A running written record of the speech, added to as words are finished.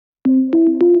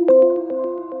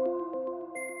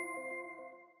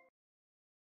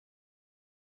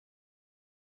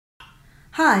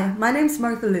Hi, my name's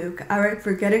Martha Luke. I write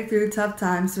for Getting Through Tough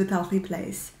Times with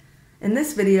HealthyPlace. In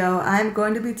this video, I'm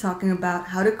going to be talking about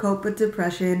how to cope with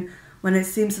depression when it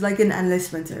seems like an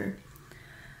endless winter.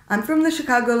 I'm from the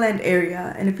Chicagoland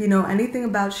area, and if you know anything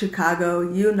about Chicago,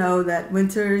 you know that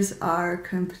winters are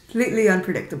completely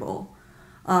unpredictable.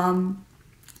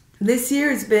 This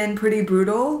year has been pretty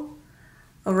brutal.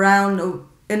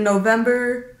 In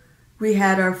November, we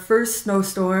had our first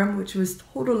snowstorm, which was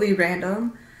totally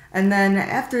random. And then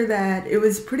after that, it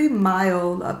was pretty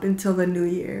mild up until the new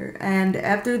year. And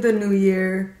after the new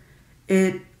year,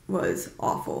 it was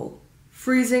awful.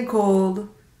 Freezing cold,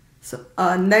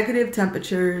 negative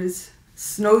temperatures,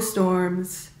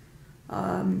 snowstorms,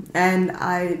 and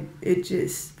it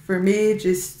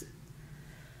just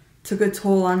took a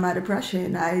toll on my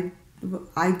depression. I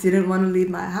didn't want to leave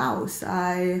my house.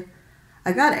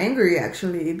 I got angry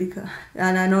actually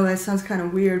and I know that sounds kind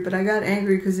of weird, but I got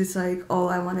angry because it's like all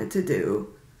I wanted to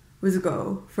do was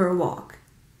go for a walk.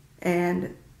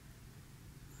 And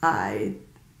I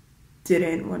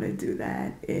didn't want to do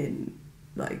that in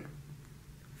like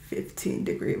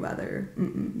 15-degree weather.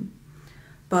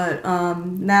 But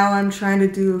now I'm trying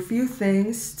to do a few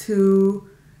things to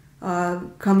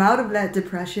come out of that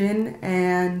depression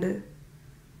and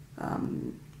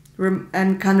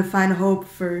kind of find hope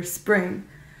for spring.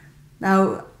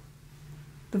 Now,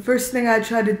 the first thing I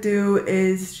try to do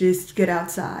is just get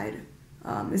outside,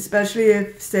 especially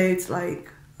if, say, it's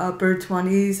like upper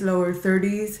 20s, lower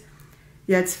 30s.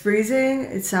 Yeah, it's freezing.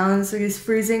 It sounds like it's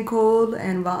freezing cold,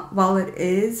 and while it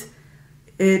is,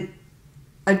 if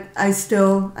I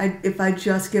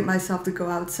just get myself to go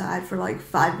outside for like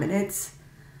 5 minutes,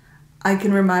 I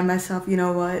can remind myself, you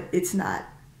know what, it's not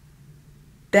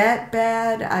that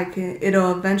bad.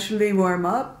 It'll eventually warm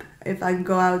up. If I can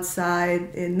go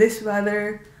outside in this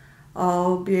weather,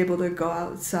 I'll be able to go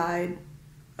outside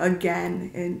again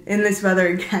in this weather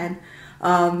again.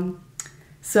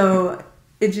 So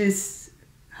it just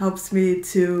helps me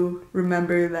to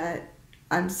remember that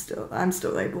I'm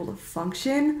still able to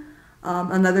function.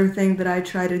 Another thing that I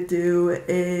try to do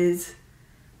is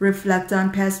reflect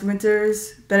on past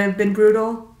winters that have been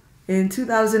brutal. In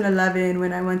 2011,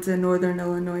 when I went to Northern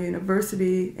Illinois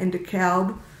University in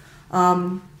DeKalb,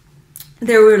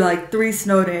 there were like 3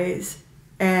 snow days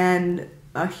and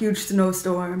a huge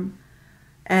snowstorm.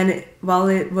 And while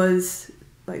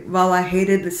I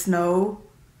hated the snow,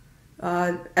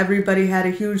 everybody had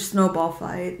a huge snowball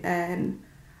fight, and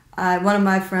one of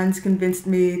my friends convinced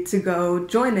me to go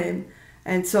join in.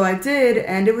 And so I did,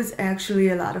 and it was actually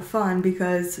a lot of fun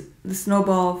because the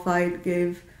snowball fight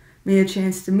gave me a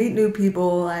chance to meet new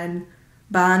people and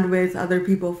bond with other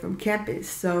people from campus.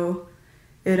 So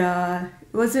it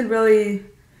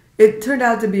turned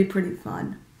out to be pretty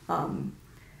fun.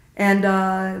 And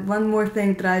one more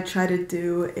thing that I try to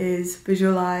do is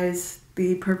visualize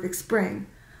the perfect spring.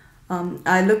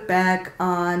 I look back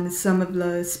on some of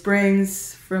the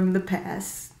springs from the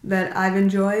past that I've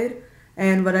enjoyed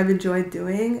and what I've enjoyed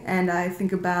doing, and I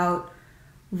think about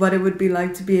what it would be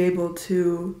like to be able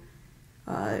to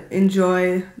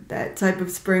enjoy that type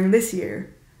of spring this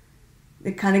year.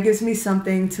 It kind of gives me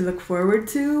something to look forward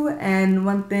to, and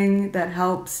one thing that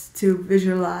helps to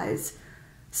visualize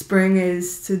spring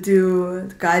is to do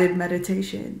guided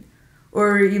meditation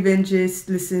or even just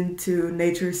listen to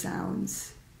nature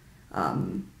sounds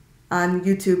on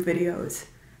YouTube videos.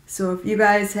 So if you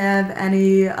guys have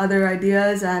any other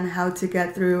ideas on how to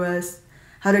get through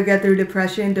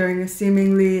depression during a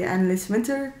seemingly endless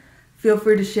winter, feel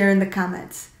free to share in the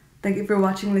comments. Thank you for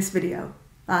watching this video.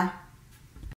 Bye.